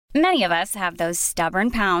Many of us have those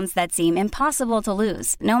stubborn pounds that seem impossible to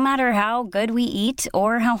lose, no matter how good we eat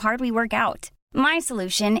or how hard we work out. My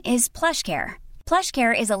solution is PlushCare.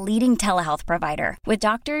 PlushCare is a leading telehealth provider with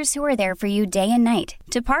doctors who are there for you day and night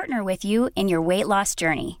to partner with you in your weight loss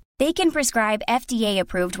journey. They can prescribe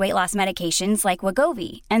FDA-approved weight loss medications like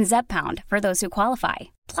Wegovy and Zepbound for those who qualify.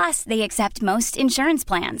 Plus, they accept most insurance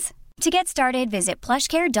plans. To get started, visit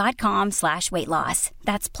plushcare.com/weightloss.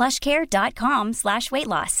 That's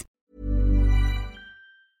plushcare.com/weightloss.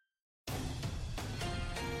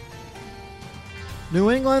 New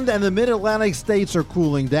England and the Mid-Atlantic states are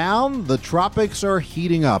cooling down. The tropics are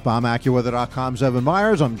heating up. I'm AccuWeather.com's Evan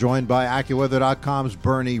Myers. I'm joined by AccuWeather.com's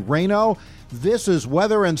Bernie Rayno. This is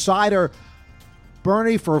Weather Insider.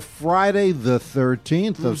 Bernie, for Friday the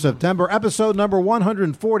 13th of September, episode number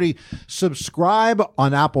 140. Subscribe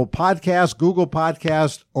on Apple Podcasts, Google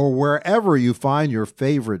Podcasts, or wherever you find your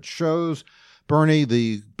favorite shows. Bernie,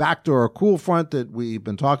 the backdoor cool front that we've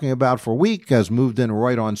been talking about for a week has moved in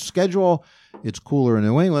right on schedule. It's cooler in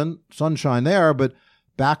New England, sunshine there, but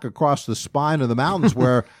back across the spine of the mountains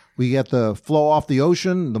where we get the flow off the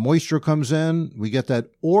ocean, the moisture comes in, we get that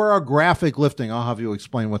orographic lifting. I'll have you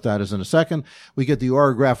explain what that is in a second. We get the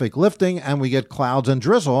orographic lifting, and we get clouds and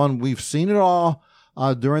drizzle, and we've seen it all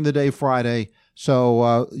during the day Friday.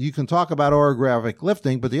 So you can talk about orographic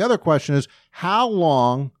lifting, but the other question is, how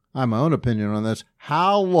long, I have my own opinion on this,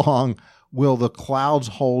 how long will the clouds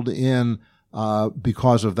hold in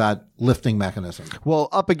because of that lifting mechanism? Well,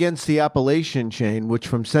 up against the Appalachian chain, which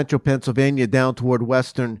from central Pennsylvania down toward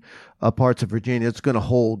western parts of Virginia, it's going to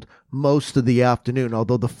hold most of the afternoon.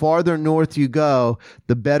 Although the farther north you go,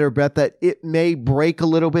 the better bet that it may break a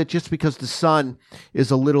little bit just because the sun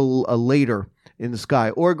is a little later in the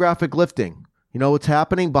sky. Orographic lifting. You know what's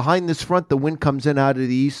happening? Behind this front, the wind comes in out of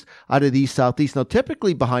the east, southeast. Now,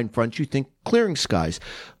 typically behind fronts, you think clearing skies,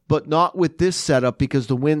 but not with this setup because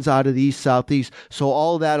the wind's out of the east, southeast. So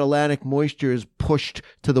all that Atlantic moisture is pushed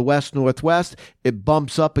to the west, northwest. It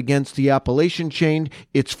bumps up against the Appalachian chain.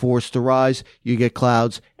 It's forced to rise. You get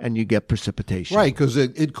clouds and you get precipitation. Right, because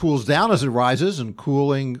it cools down as it rises, and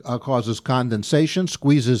cooling causes condensation,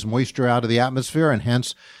 squeezes moisture out of the atmosphere, and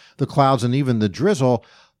hence the clouds and even the drizzle.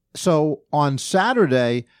 So on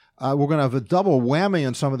Saturday, we're going to have a double whammy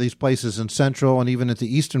in some of these places in central and even into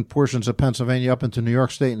eastern portions of Pennsylvania, up into New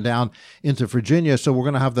York State and down into Virginia. So we're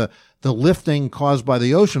going to have the lifting caused by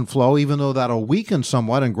the ocean flow, even though that'll weaken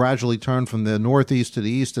somewhat and gradually turn from the northeast to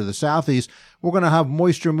the east to the southeast. We're going to have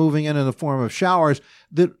moisture moving in the form of showers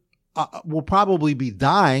that will probably be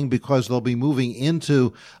dying because they'll be moving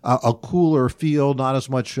into a cooler field, not as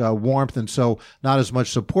much warmth, and so not as much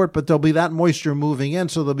support, but there'll be that moisture moving in.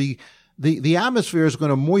 So there'll be the atmosphere is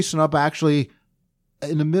going to moisten up actually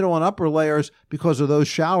in the middle and upper layers because of those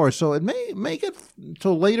showers. So it may make it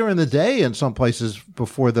till later in the day in some places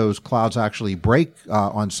before those clouds actually break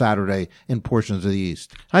on Saturday in portions of the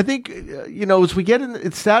east. I think, as we get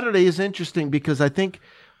in, Saturday is interesting because I think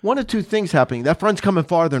one of two things happening. That front's coming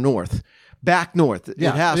farther north. Back north. It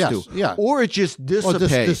has to. Yeah. Or it just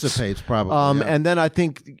dissipates. Dissipates, probably. And then I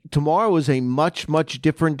think tomorrow is a much, much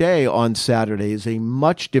different day on Saturday. Is a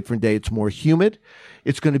much different day. It's more humid.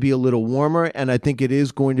 It's going to be a little warmer, and I think it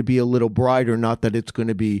is going to be a little brighter. Not that it's going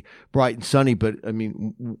to be bright and sunny, but, I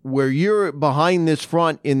mean, where you're behind this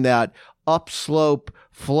front in that upslope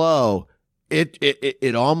flow,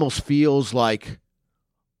 it almost feels like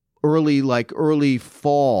early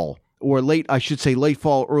fall. Or late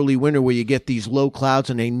fall, early winter, where you get these low clouds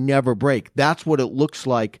and they never break. That's what it looks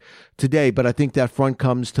like today. But I think that front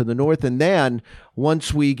comes to the north. And then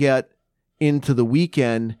once we get into the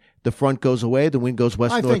weekend, the front goes away, the wind goes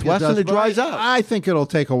west-northwest, and it dries out. I think it'll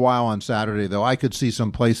take a while on Saturday, though. I could see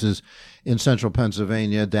some places in central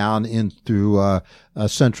Pennsylvania down in through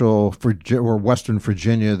central or western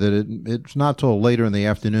Virginia that it's not till later in the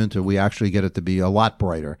afternoon till we actually get it to be a lot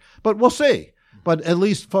brighter. But we'll see. But at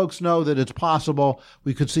least folks know that it's possible.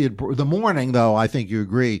 We could see it. The morning, though, I think you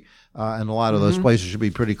agree, and a lot of those places should be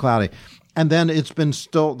pretty cloudy. And then it's been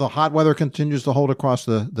still, the hot weather continues to hold across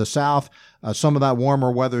the south. Some of that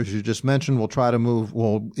warmer weather, as you just mentioned, will try to move,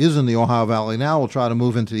 is in the Ohio Valley now, will try to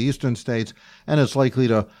move into the eastern states, and it's likely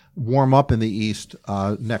to warm up in the east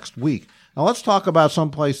next week. Now let's talk about some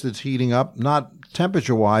place that's heating up, not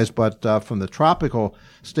temperature-wise, but from the tropical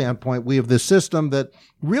standpoint. We have this system that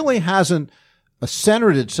really hasn't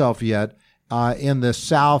centered itself yet in the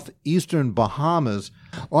southeastern Bahamas.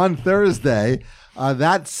 On Thursday,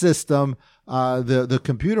 that system, the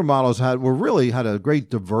computer models had a great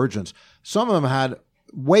divergence. Some of them had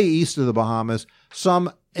way east of the Bahamas,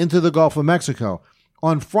 some into the Gulf of Mexico.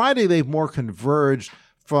 On Friday, they've more converged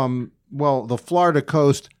from, the Florida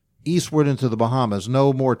coast eastward into the Bahamas,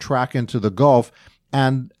 no more track into the Gulf.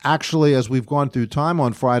 And actually, as we've gone through time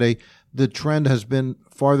on Friday, the trend has been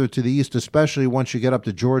farther to the east, especially once you get up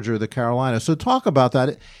to Georgia or the Carolinas. So talk about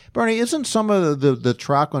that. Bernie, isn't some of the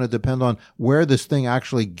track going to depend on where this thing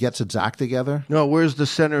actually gets its act together? No, where's the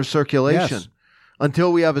center of circulation? Yes.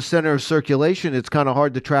 Until we have a center of circulation, it's kind of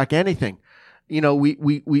hard to track anything.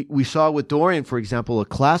 We saw with Dorian, for example, a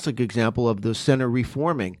classic example of the center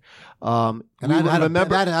reforming. And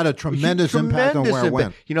that had a tremendous impact on where it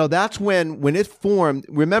went. That's when it formed.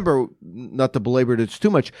 Remember, not to belabor it too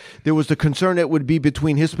much, there was the concern it would be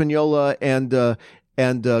between Hispaniola and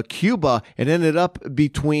Cuba. It ended up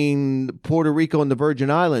between Puerto Rico and the Virgin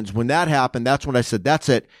Islands. When that happened, that's when I said, that's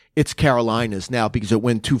it. It's Carolinas now because it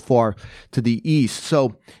went too far to the east.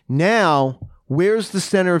 So now, where's the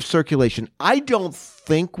center of circulation? I don't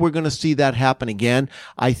think we're going to see that happen again.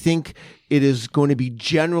 I think it is going to be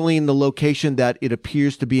generally in the location that it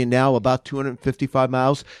appears to be in now, about 255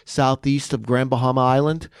 miles southeast of Grand Bahama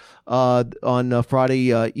Island on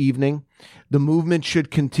Friday evening. The movement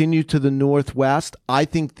should continue to the northwest. I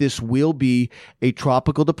think this will be a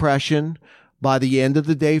tropical depression by the end of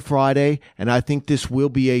the day Friday, and I think this will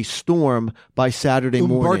be a storm by Saturday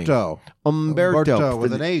morning. Umberto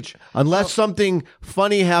with an H. Unless something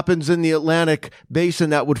funny happens in the Atlantic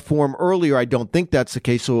basin that would form earlier, I don't think that's the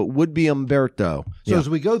case, so it would be Umberto. So as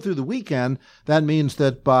we go through the weekend, that means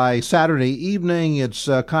that by Saturday evening, it's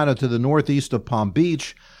kind of to the northeast of Palm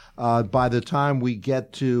Beach. By the time we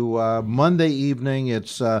get to Monday evening,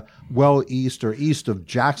 it's well east or east of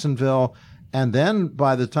Jacksonville. And then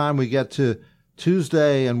by the time we get to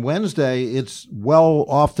Tuesday and Wednesday, it's well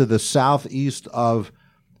off to the southeast of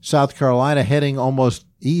South Carolina, heading almost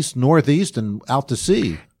east, northeast, and out to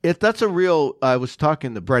sea. That's a real. I was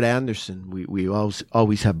talking to Brett Anderson. We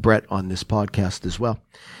always have Brett on this podcast as well.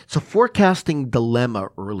 It's a forecasting dilemma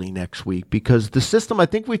early next week because the system, I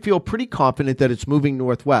think we feel pretty confident that it's moving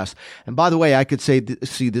northwest. And by the way, I could see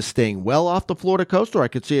this staying well off the Florida coast, or I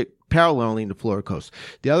could see it paralleling the Florida coast.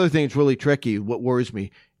 The other thing that's really tricky, what worries me,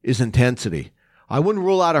 is intensity. I wouldn't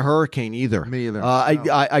rule out a hurricane either. Me either.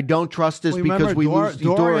 I don't trust this because we lose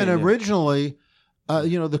Dorian originally.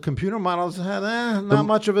 The computer models had not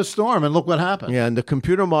much of a storm, and look what happened. Yeah, and the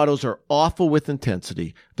computer models are awful with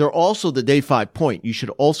intensity. They're also the day 5 point. You should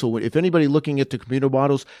also, if anybody looking at the computer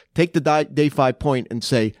models, take the day 5 point and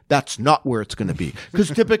say, that's not where it's going to be. Because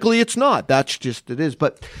typically it's not. That's just it is.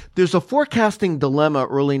 But there's a forecasting dilemma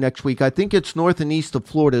early next week. I think it's north and east of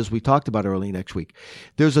Florida, as we talked about early next week.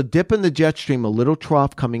 There's a dip in the jet stream, a little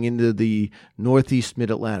trough coming into the northeast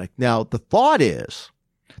mid-Atlantic. Now, the thought is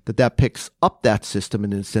that picks up that system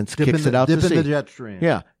and in a sense kicks it out to sea. Dip in the jet stream.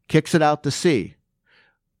 Yeah, kicks it out to sea.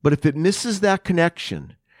 But if it misses that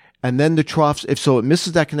connection, and then the troughs, if so it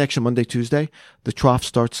misses that connection Monday, Tuesday, the trough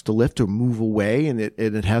starts to lift or move away and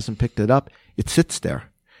it hasn't picked it up, it sits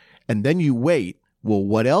there. And then you wait. Well,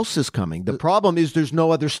 what else is coming? The problem is there's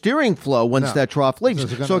no other steering flow once that trough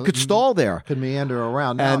leaves. So it could stall there. Could meander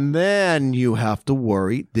around. Now, and then you have to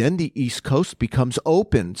worry. Then the East Coast becomes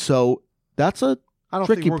open. So that's a I don't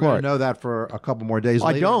tricky think we're going part. to know that for a couple more days.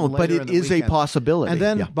 I don't, but it is a possibility. And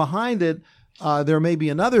then behind it, there may be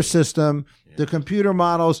another system. The computer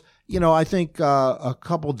models, I think a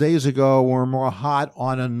couple days ago were more hot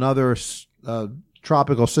on another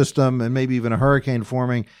tropical system and maybe even a hurricane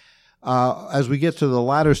forming. As we get to the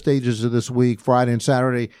latter stages of this week, Friday and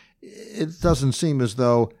Saturday, it doesn't seem as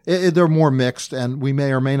though they're more mixed, and we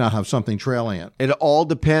may or may not have something trailing it. It all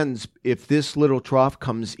depends if this little trough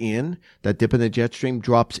comes in, that dip in the jet stream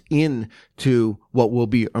drops in to what will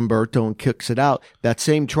be Umberto and kicks it out. That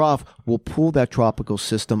same trough will pull that tropical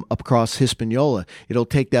system up across Hispaniola. It'll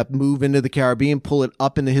take that move into the Caribbean, pull it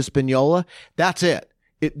up into Hispaniola. That's it.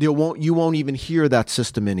 You won't even hear that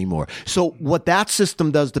system anymore. So what that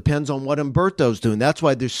system does depends on what Umberto's doing. That's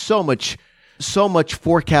why there's so much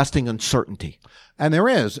forecasting uncertainty. And there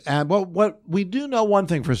is. And what we do know one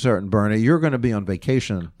thing for certain, Bernie, you're going to be on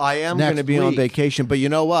vacation. I am going to be on vacation, but you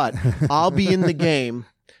know what? I'll be in the game.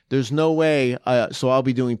 There's no way. So I'll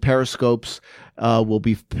be doing periscopes. We'll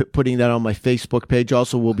be putting that on my Facebook page.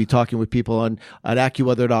 Also, we'll be talking with people at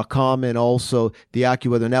AccuWeather.com and also the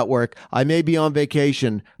AccuWeather Network. I may be on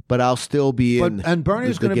vacation, but I'll still be in. And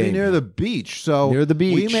Bernie's going to be near the beach. So near the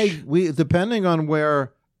beach. We depending on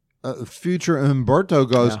where future Umberto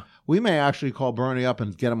goes, we may actually call Bernie up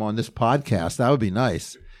and get him on this podcast. That would be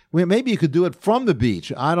nice. Maybe you could do it from the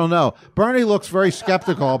beach. I don't know. Bernie looks very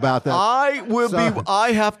skeptical about that.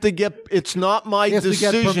 I have to get, it's not my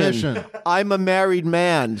decision. To get permission. I'm a married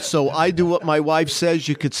man, so I do what my wife says.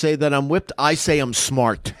 You could say that I'm whipped. I say I'm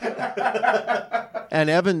smart. And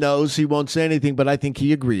Evan knows he won't say anything, but I think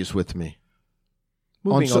he agrees with me.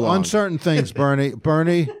 Moving along. On certain things, Bernie.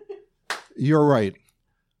 Bernie, you're right.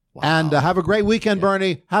 Wow. And have a great weekend,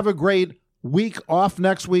 Bernie. Have a great week off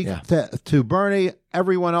next week. To Bernie,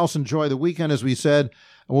 everyone else, enjoy the weekend, as we said.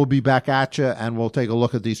 And we'll be back at you, and we'll take a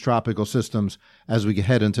look at these tropical systems as we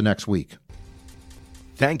head into next week.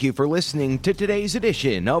 Thank you for listening to today's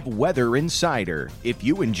edition of Weather Insider. If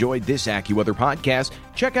you enjoyed this AccuWeather podcast,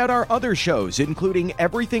 check out our other shows, including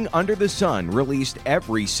Everything Under the Sun, released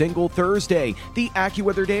every single Thursday, the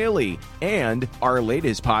AccuWeather Daily, and our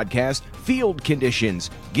latest podcast, Field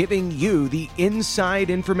Conditions, giving you the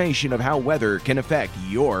inside information of how weather can affect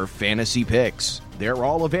your fantasy picks. They're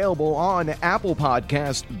all available on Apple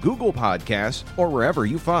Podcasts, Google Podcasts, or wherever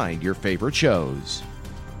you find your favorite shows.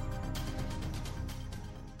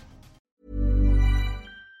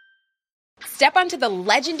 Step onto the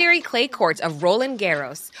legendary clay courts of Roland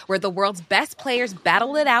Garros, where the world's best players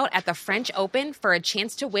battle it out at the French Open for a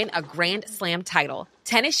chance to win a Grand Slam title.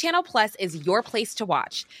 Tennis Channel Plus is your place to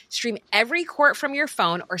watch. Stream every court from your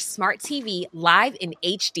phone or smart TV live in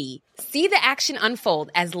HD. See the action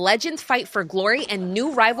unfold as legends fight for glory and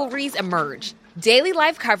new rivalries emerge. Daily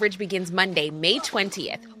live coverage begins Monday, May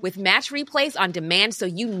 20th, with match replays on demand so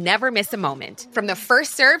you never miss a moment. From the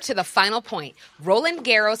first serve to the final point, Roland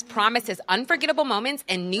Garros promises unforgettable moments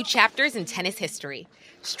and new chapters in tennis history.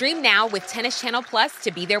 Stream now with Tennis Channel Plus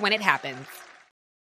to be there when it happens.